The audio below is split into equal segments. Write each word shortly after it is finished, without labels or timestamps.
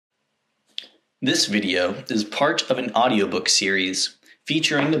This video is part of an audiobook series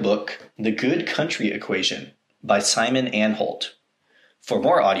featuring the book The Good Country Equation by Simon Anholt. For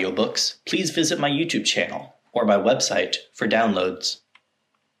more audiobooks, please visit my YouTube channel or my website for downloads.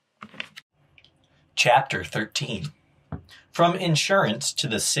 Chapter 13. From Insurance to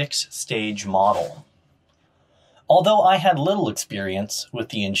the Six-Stage Model. Although I had little experience with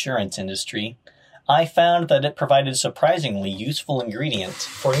the insurance industry, I found that it provided surprisingly useful ingredients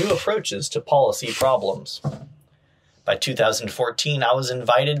for new approaches to policy problems. By 2014, I was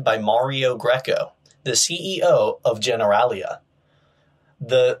invited by Mario Greco, the CEO of Generalia,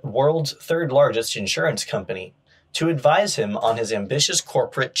 the world's third largest insurance company, to advise him on his ambitious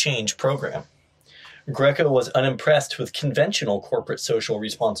corporate change program. Greco was unimpressed with conventional corporate social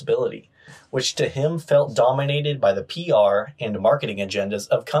responsibility, which to him felt dominated by the PR and marketing agendas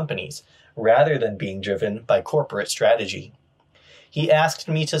of companies, rather than being driven by corporate strategy. He asked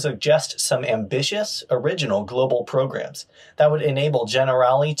me to suggest some ambitious, original global programs that would enable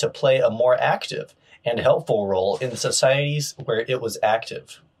Generali to play a more active and helpful role in the societies where it was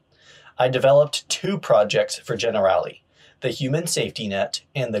active. I developed two projects for Generali: the Human Safety Net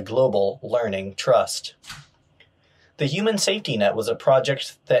and the Global Learning Trust. The Human Safety Net was a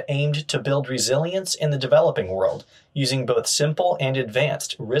project that aimed to build resilience in the developing world using both simple and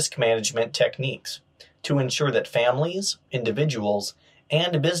advanced risk management techniques to ensure that families, individuals,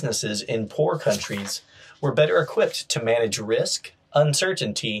 and businesses in poor countries were better equipped to manage risk,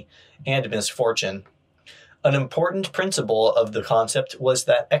 uncertainty, and misfortune. An important principle of the concept was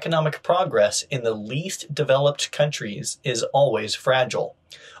that economic progress in the least developed countries is always fragile,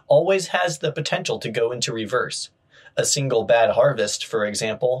 always has the potential to go into reverse. A single bad harvest, for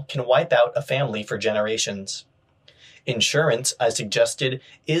example, can wipe out a family for generations. Insurance, I suggested,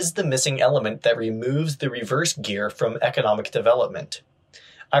 is the missing element that removes the reverse gear from economic development.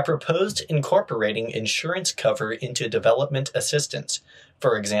 I proposed incorporating insurance cover into development assistance,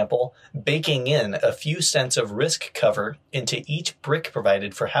 for example, baking in a few cents of risk cover into each brick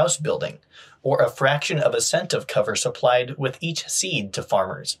provided for house building, or a fraction of a cent of cover supplied with each seed to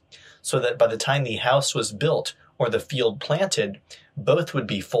farmers, so that by the time the house was built or the field planted, both would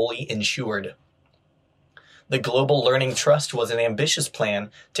be fully insured. The Global Learning Trust was an ambitious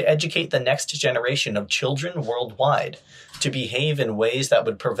plan to educate the next generation of children worldwide to behave in ways that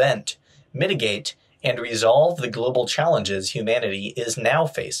would prevent, mitigate, and resolve the global challenges humanity is now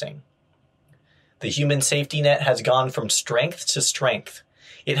facing. The Human Safety Net has gone from strength to strength.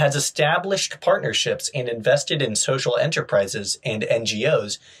 It has established partnerships and invested in social enterprises and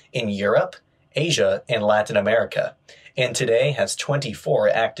NGOs in Europe, Asia, and Latin America, and today has 24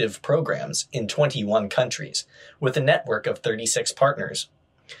 active programs in 21 countries, with a network of 36 partners.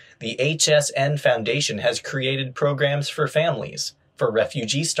 The HSN Foundation has created programs for families, for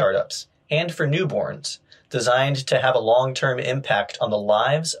refugee startups, and for newborns, designed to have a long-term impact on the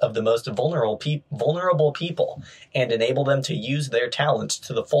lives of the most vulnerable people and enable them to use their talents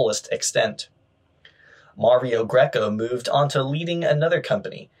to the fullest extent. Mario Greco moved on to leading another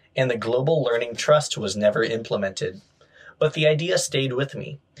company, and the Global Learning Trust was never implemented. But the idea stayed with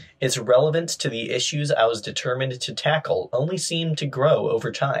me. Its relevance to the issues I was determined to tackle only seemed to grow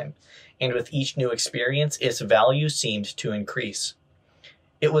over time, and with each new experience, its value seemed to increase.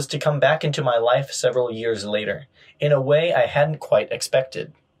 It was to come back into my life several years later, in a way I hadn't quite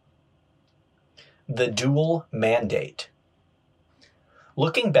expected. The Dual Mandate.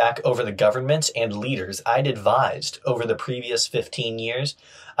 Looking back over the governments and leaders I'd advised over the previous 15 years,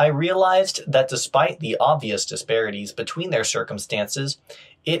 I realized that despite the obvious disparities between their circumstances,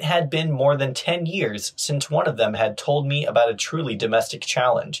 it had been more than 10 years since one of them had told me about a truly domestic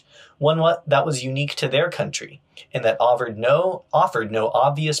challenge, one that was unique to their country, and that offered no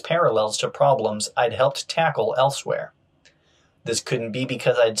obvious parallels to problems I'd helped tackle elsewhere. This couldn't be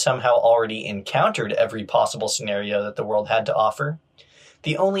because I'd somehow already encountered every possible scenario that the world had to offer.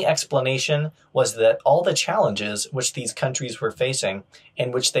 The only explanation was that all the challenges which these countries were facing,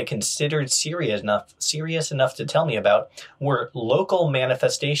 and which they considered serious enough to tell me about, were local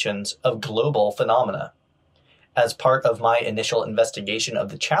manifestations of global phenomena. As part of my initial investigation of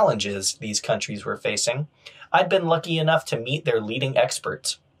the challenges these countries were facing, I'd been lucky enough to meet their leading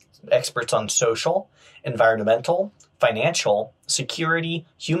experts on social, environmental, financial, security,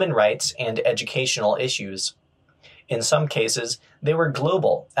 human rights, and educational issues. In some cases, they were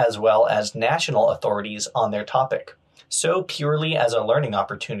global as well as national authorities on their topic. So purely as a learning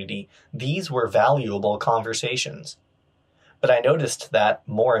opportunity, these were valuable conversations. But I noticed that,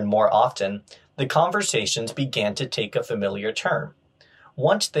 more and more often, the conversations began to take a familiar turn.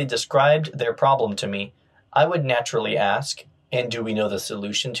 Once they described their problem to me, I would naturally ask, "And do we know the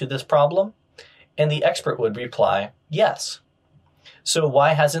solution to this problem?" And the expert would reply, yes. So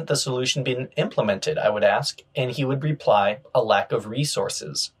why hasn't the solution been implemented, I would ask, and he would reply, a lack of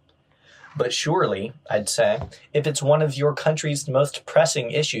resources. But surely, I'd say, if it's one of your country's most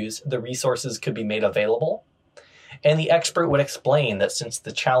pressing issues, the resources could be made available. And the expert would explain that since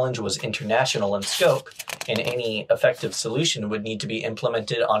the challenge was international in scope, and any effective solution would need to be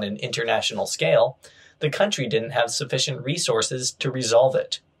implemented on an international scale, the country didn't have sufficient resources to resolve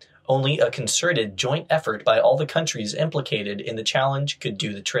it. Only a concerted joint effort by all the countries implicated in the challenge could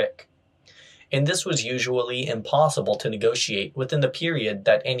do the trick. And this was usually impossible to negotiate within the period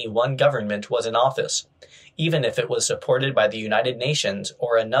that any one government was in office, even if it was supported by the United Nations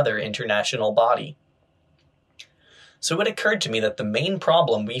or another international body. So it occurred to me that the main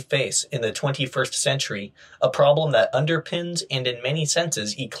problem we face in the 21st century, a problem that underpins and in many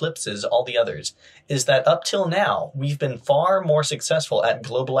senses eclipses all the others, is that up till now, we've been far more successful at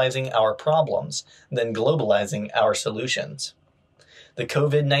globalizing our problems than globalizing our solutions. The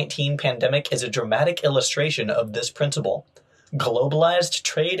COVID-19 pandemic is a dramatic illustration of this principle. Globalized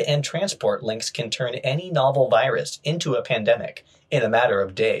trade and transport links can turn any novel virus into a pandemic in a matter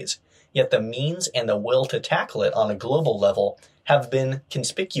of days. Yet the means and the will to tackle it on a global level have been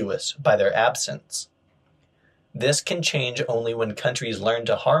conspicuous by their absence. This can change only when countries learn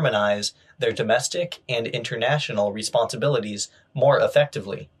to harmonize their domestic and international responsibilities more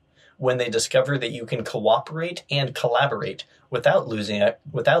effectively, when they discover that you can cooperate and collaborate without losing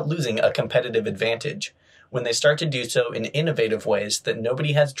a competitive advantage, when they start to do so in innovative ways that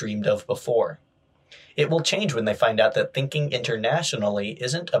nobody has dreamed of before. It will change when they find out that thinking internationally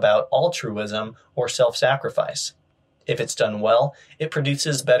isn't about altruism or self-sacrifice. If it's done well, it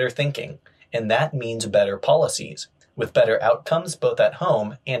produces better thinking, and that means better policies, with better outcomes both at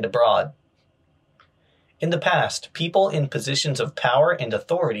home and abroad. In the past, people in positions of power and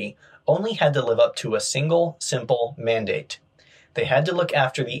authority only had to live up to a single, simple mandate. They had to look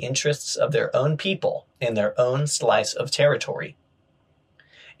after the interests of their own people in their own slice of territory.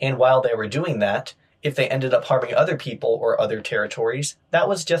 And while they were doing that, if they ended up harming other people or other territories, that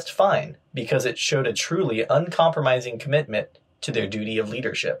was just fine, because it showed a truly uncompromising commitment to their duty of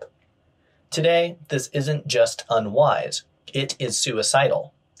leadership. Today, this isn't just unwise, it is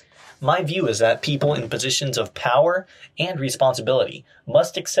suicidal. My view is that people in positions of power and responsibility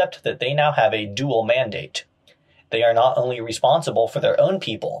must accept that they now have a dual mandate. They are not only responsible for their own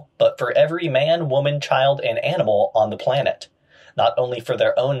people, but for every man, woman, child, and animal on the planet. Not only for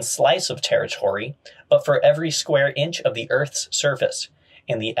their own slice of territory, but for every square inch of the Earth's surface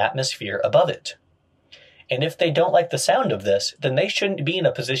and the atmosphere above it. And if they don't like the sound of this, then they shouldn't be in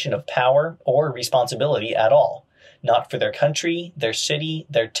a position of power or responsibility at all, not for their country, their city,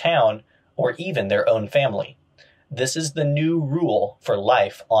 their town, or even their own family. This is the new rule for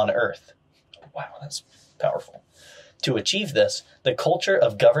life on Earth. Wow, that's powerful. To achieve this, the culture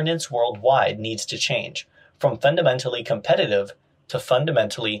of governance worldwide needs to change, from fundamentally competitive to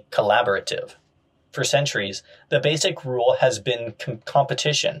fundamentally collaborative. For centuries, the basic rule has been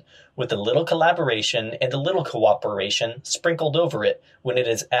competition, with a little collaboration and a little cooperation sprinkled over it when it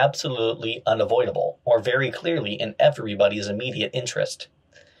is absolutely unavoidable, or very clearly in everybody's immediate interest.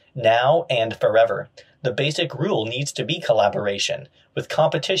 Now and forever, the basic rule needs to be collaboration, with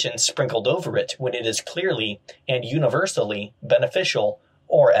competition sprinkled over it when it is clearly and universally beneficial,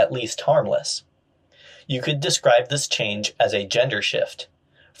 or at least harmless. You could describe this change as a gender shift,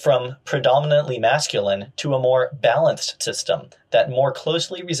 from predominantly masculine to a more balanced system that more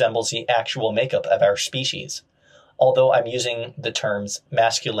closely resembles the actual makeup of our species. Although I'm using the terms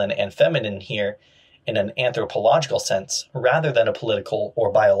masculine and feminine here in an anthropological sense rather than a political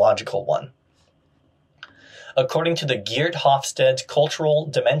or biological one. According to the Geert Hofstede cultural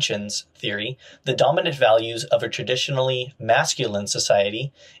dimensions theory, the dominant values of a traditionally masculine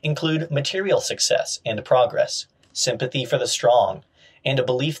society include material success and progress, sympathy for the strong, and a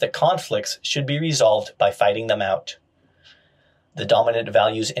belief that conflicts should be resolved by fighting them out. The dominant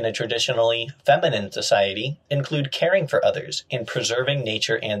values in a traditionally feminine society include caring for others and preserving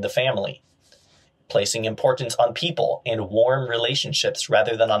nature and the family, placing importance on people and warm relationships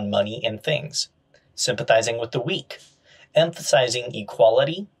rather than on money and things, sympathizing with the weak, emphasizing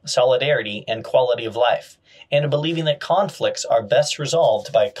equality, solidarity, and quality of life, and believing that conflicts are best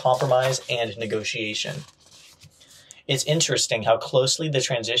resolved by compromise and negotiation. It's interesting how closely the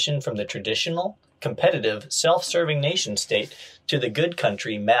transition from the traditional, competitive, self-serving nation-state to the good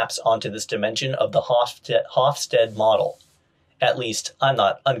country maps onto this dimension of the Hofstede model. At least, I'm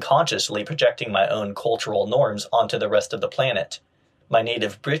not unconsciously projecting my own cultural norms onto the rest of the planet. My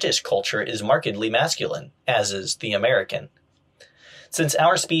native British culture is markedly masculine, as is the American. Since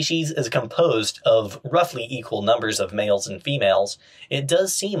our species is composed of roughly equal numbers of males and females, it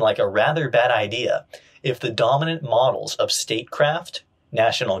does seem like a rather bad idea if the dominant models of statecraft,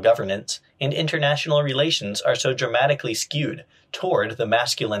 national governance, and international relations are so dramatically skewed toward the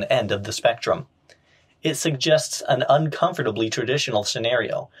masculine end of the spectrum. It suggests an uncomfortably traditional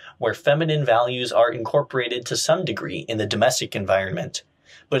scenario where feminine values are incorporated to some degree in the domestic environment,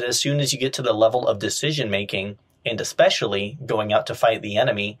 but as soon as you get to the level of decision-making, and especially going out to fight the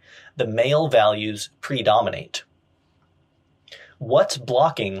enemy, the male values predominate. What's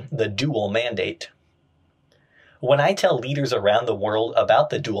blocking the dual mandate? When I tell leaders around the world about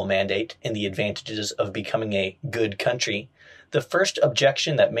the dual mandate and the advantages of becoming a good country, the first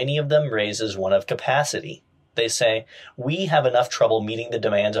objection that many of them raise is one of capacity. They say, we have enough trouble meeting the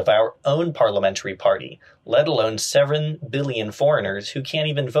demands of our own parliamentary party, let alone 7 billion foreigners who can't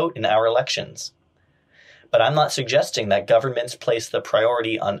even vote in our elections. But I'm not suggesting that governments place the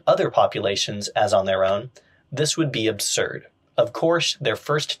priority on other populations as on their own. This would be absurd. Of course, their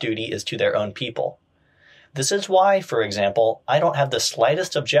first duty is to their own people. This is why, for example, I don't have the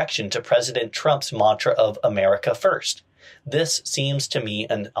slightest objection to President Trump's mantra of America First. This seems to me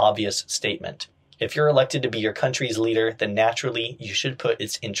an obvious statement. If you're elected to be your country's leader, then naturally you should put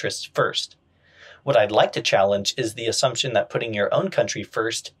its interests first. What I'd like to challenge is the assumption that putting your own country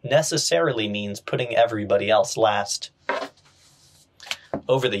first necessarily means putting everybody else last.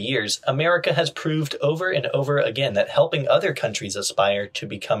 Over the years, America has proved over and over again that helping other countries aspire to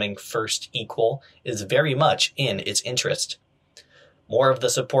becoming first equal is very much in its interest. More of the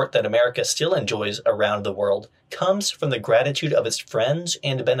support that America still enjoys around the world comes from the gratitude of its friends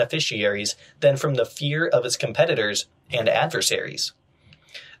and beneficiaries than from the fear of its competitors and adversaries.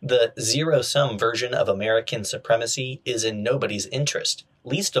 The zero-sum version of American supremacy is in nobody's interest,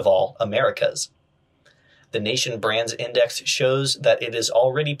 least of all America's. The Nation Brands Index shows that it is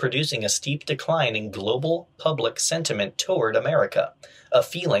already producing a steep decline in global public sentiment toward America, a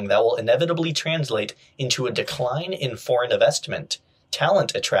feeling that will inevitably translate into a decline in foreign investment,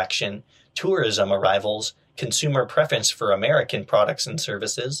 talent attraction, tourism arrivals, consumer preference for American products and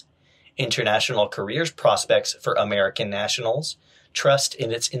services, international careers prospects for American nationals, trust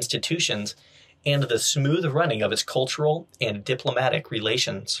in its institutions, and the smooth running of its cultural and diplomatic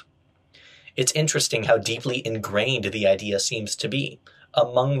relations. It's interesting how deeply ingrained the idea seems to be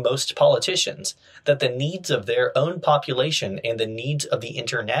among most politicians that the needs of their own population and the needs of the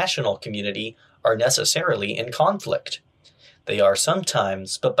international community are necessarily in conflict. They are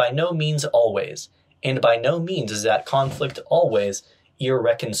sometimes, but by no means always, and by no means is that conflict always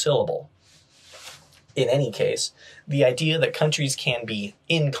irreconcilable. In any case, the idea that countries can be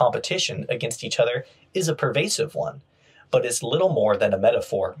in competition against each other is a pervasive one, but it's little more than a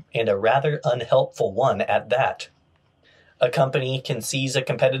metaphor, and a rather unhelpful one at that. A company can seize a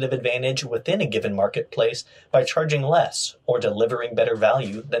competitive advantage within a given marketplace by charging less or delivering better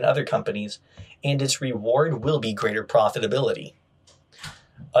value than other companies, and its reward will be greater profitability.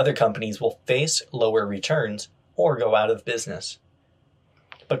 Other companies will face lower returns or go out of business.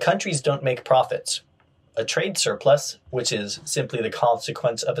 But countries don't make profits. A trade surplus, which is simply the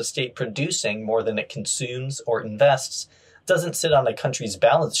consequence of a state producing more than it consumes or invests, doesn't sit on a country's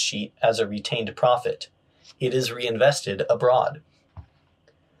balance sheet as a retained profit. It is reinvested abroad.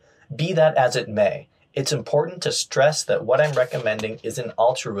 Be that as it may, it's important to stress that what I'm recommending isn't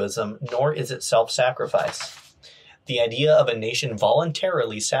altruism, nor is it self-sacrifice. The idea of a nation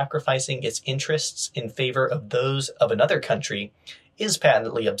voluntarily sacrificing its interests in favor of those of another country is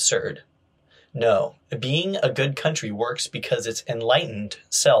patently absurd. No, being a good country works because it's enlightened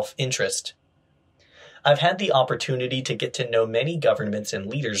self-interest. I've had the opportunity to get to know many governments and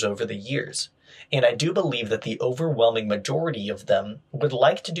leaders over the years, and I do believe that the overwhelming majority of them would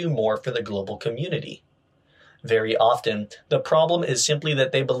like to do more for the global community. Very often, the problem is simply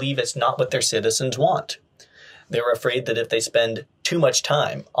that they believe it's not what their citizens want. They're afraid that if they spend too much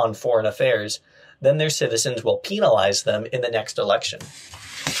time on foreign affairs, then their citizens will penalize them in the next election.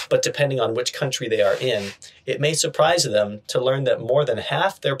 But depending on which country they are in, it may surprise them to learn that more than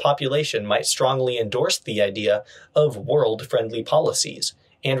half their population might strongly endorse the idea of world-friendly policies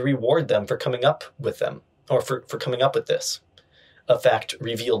and reward them for coming up with them, or for coming up with this. A fact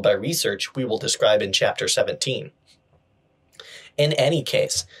revealed by research we will describe in Chapter 17. In any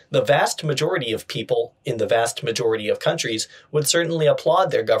case, the vast majority of people in the vast majority of countries would certainly applaud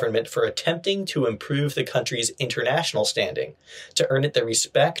their government for attempting to improve the country's international standing, to earn it the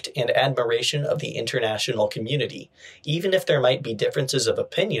respect and admiration of the international community, even if there might be differences of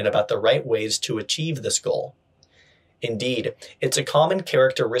opinion about the right ways to achieve this goal. Indeed, it's a common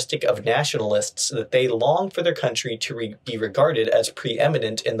characteristic of nationalists that they long for their country to be regarded as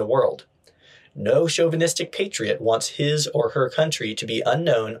preeminent in the world. No chauvinistic patriot wants his or her country to be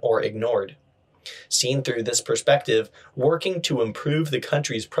unknown or ignored. Seen through this perspective, working to improve the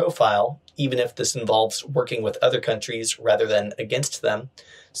country's profile, even if this involves working with other countries rather than against them,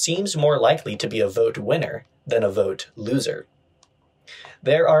 seems more likely to be a vote winner than a vote loser.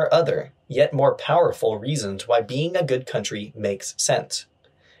 There are other, yet more powerful reasons why being a good country makes sense.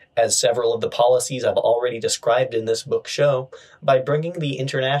 As several of the policies I've already described in this book show, by bringing the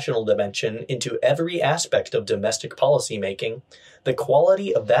international dimension into every aspect of domestic policymaking, the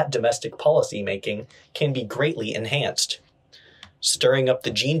quality of that domestic policymaking can be greatly enhanced. Stirring up the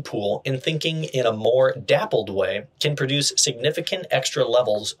gene pool and thinking in a more dappled way can produce significant extra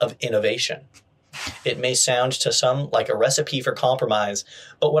levels of innovation. It may sound to some like a recipe for compromise,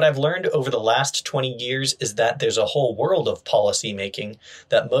 but what I've learned over the last 20 years is that there's a whole world of policy making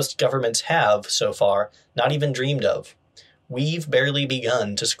that most governments have, so far, not even dreamed of. We've barely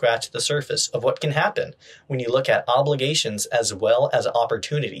begun to scratch the surface of what can happen when you look at obligations as well as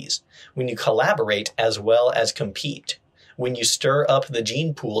opportunities, when you collaborate as well as compete, when you stir up the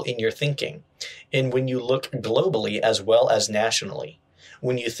gene pool in your thinking, and when you look globally as well as nationally,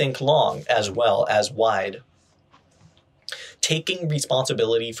 when you think long as well as wide. Taking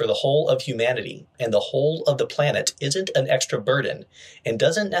responsibility for the whole of humanity and the whole of the planet isn't an extra burden and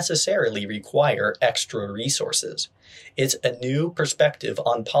doesn't necessarily require extra resources. It's a new perspective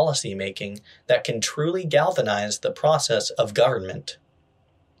on policy making that can truly galvanize the process of government.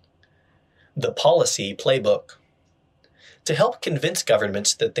 The Policy Playbook. To help convince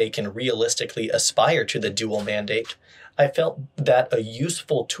governments that they can realistically aspire to the dual mandate, I felt that a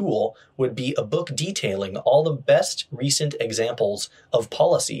useful tool would be a book detailing all the best recent examples of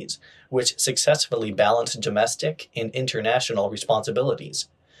policies which successfully balance domestic and international responsibilities,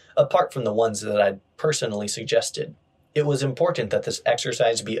 apart from the ones that I'd personally suggested. It was important that this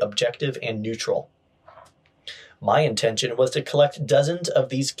exercise be objective and neutral. My intention was to collect dozens of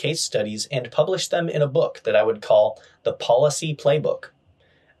these case studies and publish them in a book that I would call The Policy Playbook.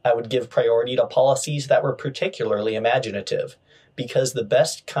 I would give priority to policies that were particularly imaginative, because the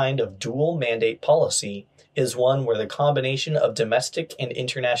best kind of dual mandate policy is one where the combination of domestic and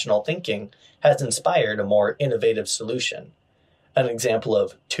international thinking has inspired a more innovative solution. An example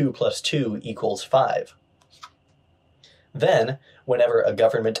of 2 + 2 = 5. Then, whenever a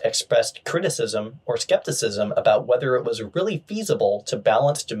government expressed criticism or skepticism about whether it was really feasible to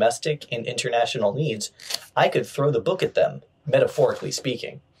balance domestic and international needs, I could throw the book at them, metaphorically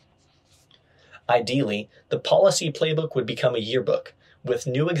speaking. Ideally, the Policy Playbook would become a yearbook, with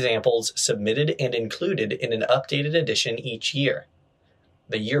new examples submitted and included in an updated edition each year.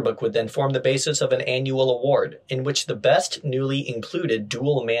 The yearbook would then form the basis of an annual award, in which the best newly included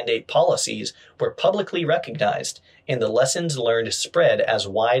dual mandate policies were publicly recognized and the lessons learned spread as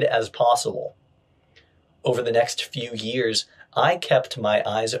wide as possible. Over the next few years, I kept my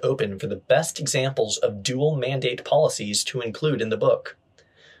eyes open for the best examples of dual mandate policies to include in the book.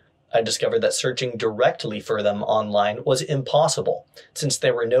 I discovered that searching directly for them online was impossible, since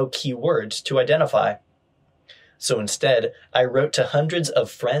there were no keywords to identify. So instead, I wrote to hundreds of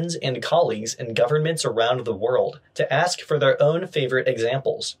friends and colleagues in governments around the world to ask for their own favorite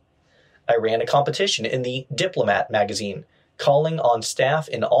examples. I ran a competition in the Diplomat magazine, calling on staff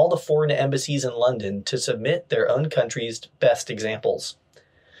in all the foreign embassies in London to submit their own country's best examples.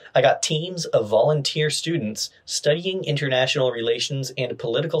 I got teams of volunteer students studying international relations and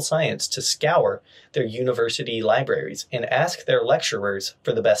political science to scour their university libraries and ask their lecturers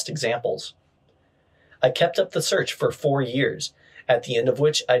for the best examples. I kept up the search for 4 years, at the end of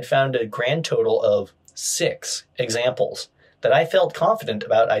which I'd found a grand total of 6 examples that I felt confident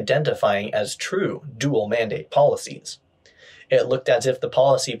about identifying as true dual mandate policies. It looked as if the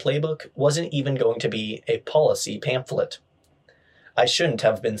Policy Playbook wasn't even going to be a policy pamphlet. I shouldn't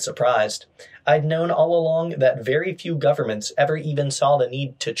have been surprised. I'd known all along that very few governments ever even saw the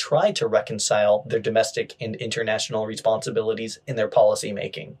need to try to reconcile their domestic and international responsibilities in their policy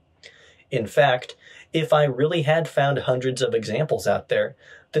making. In fact, if I really had found hundreds of examples out there,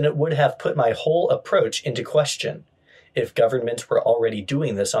 then it would have put my whole approach into question. If governments were already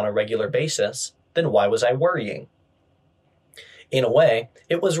doing this on a regular basis, then why was I worrying? In a way,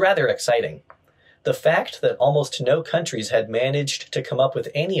 it was rather exciting. The fact that almost no countries had managed to come up with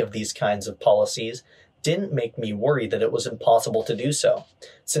any of these kinds of policies didn't make me worry that it was impossible to do so,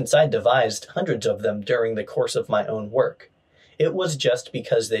 since I devised hundreds of them during the course of my own work. It was just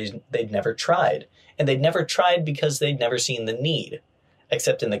because they'd never tried, and they'd never tried because they'd never seen the need.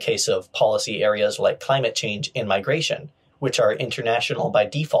 except in the case of policy areas like climate change and migration, which are international by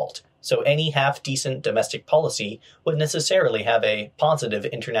default, so any half-decent domestic policy would necessarily have a positive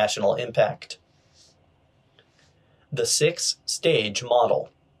international impact. The 6-stage model.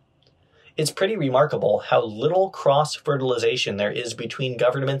 It's pretty remarkable how little cross-fertilization there is between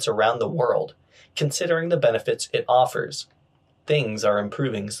governments around the world, considering the benefits it offers. Things are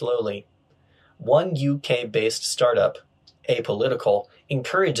improving slowly. One UK-based startup, Apolitical,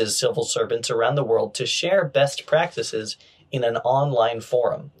 encourages civil servants around the world to share best practices in an online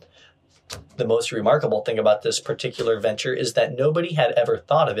forum. The most remarkable thing about this particular venture is that nobody had ever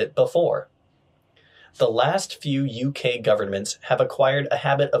thought of it before. The last few UK governments have acquired a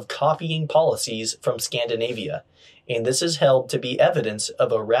habit of copying policies from Scandinavia, and this is held to be evidence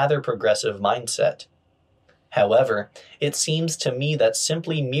of a rather progressive mindset. However, it seems to me that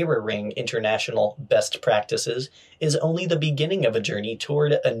simply mirroring international best practices is only the beginning of a journey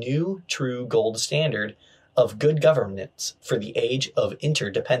toward a new, true gold standard of good governance for the age of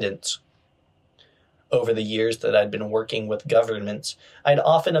interdependence. Over the years that I'd been working with governments, I'd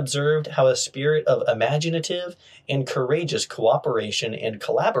often observed how a spirit of imaginative and courageous cooperation and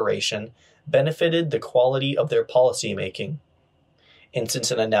collaboration benefited the quality of their policymaking. And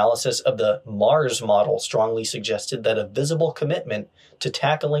since an analysis of the Mars model strongly suggested that a visible commitment to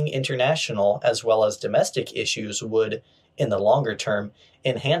tackling international as well as domestic issues would, in the longer term,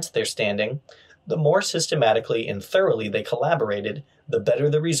 enhance their standing, the more systematically and thoroughly they collaborated, the better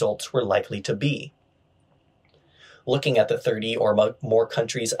the results were likely to be. Looking at the 30 or more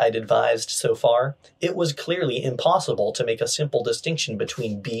countries I'd advised so far, it was clearly impossible to make a simple distinction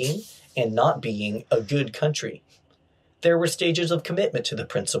between being and not being a good country. There were stages of commitment to the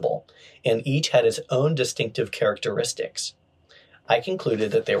principle, and each had its own distinctive characteristics. I concluded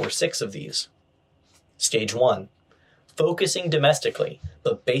that there were 6 of these. Stage 1. Focusing domestically,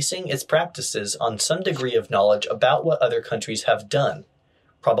 but basing its practices on some degree of knowledge about what other countries have done,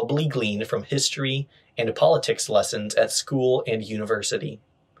 probably gleaned from history and politics lessons at school and university.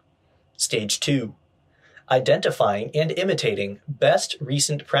 Stage 2. Identifying and imitating best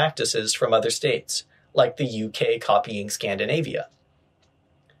recent practices from other states, like the UK copying Scandinavia.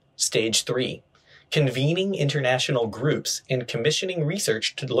 Stage 3. Convening international groups and commissioning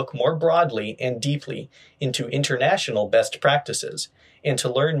research to look more broadly and deeply into international best practices and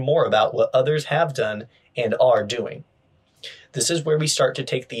to learn more about what others have done and are doing. This is where we start to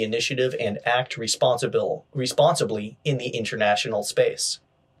take the initiative and act responsibly in the international space.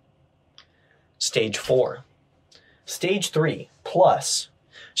 Stage 4. Stage 3, plus,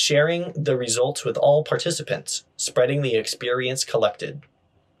 sharing the results with all participants, spreading the experience collected.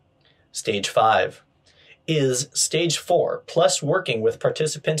 Stage 5 is Stage 4, plus working with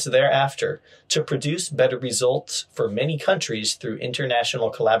participants thereafter to produce better results for many countries through international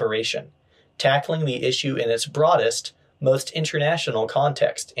collaboration, tackling the issue in its broadest, most international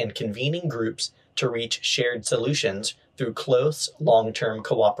context and convening groups to reach shared solutions through close, long-term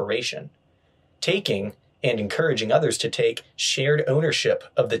cooperation, taking and encouraging others to take shared ownership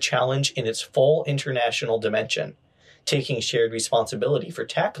of the challenge in its full international dimension, taking shared responsibility for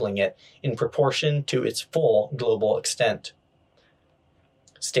tackling it in proportion to its full global extent.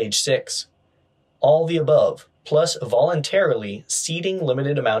 Stage 6. All the above, plus voluntarily ceding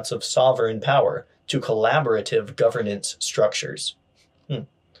limited amounts of sovereign power to collaborative governance structures.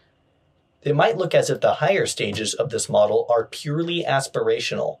 It might look as if the higher stages of this model are purely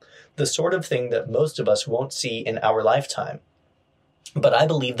aspirational, the sort of thing that most of us won't see in our lifetime. But I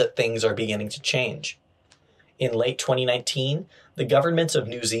believe that things are beginning to change. In late 2019, the governments of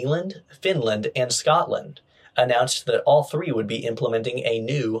New Zealand, Finland, and Scotland announced that all 3 would be implementing a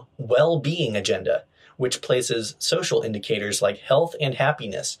new well-being agenda, which places social indicators like health and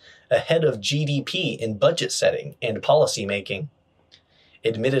happiness ahead of GDP in budget setting and policy making.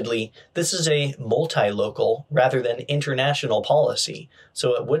 Admittedly, this is a multi-local rather than international policy,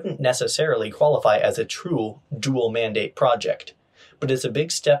 so it wouldn't necessarily qualify as a true dual mandate project, but it's a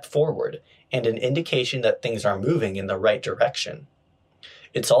big step forward and an indication that things are moving in the right direction.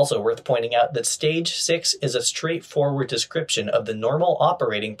 It's also worth pointing out that Stage 6 is a straightforward description of the normal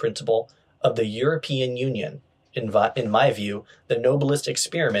operating principle of the European Union, in my view, the noblest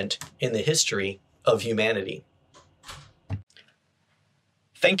experiment in the history of humanity.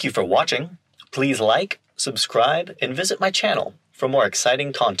 Thank you for watching. Please like, subscribe, and visit my channel for more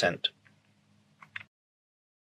exciting content.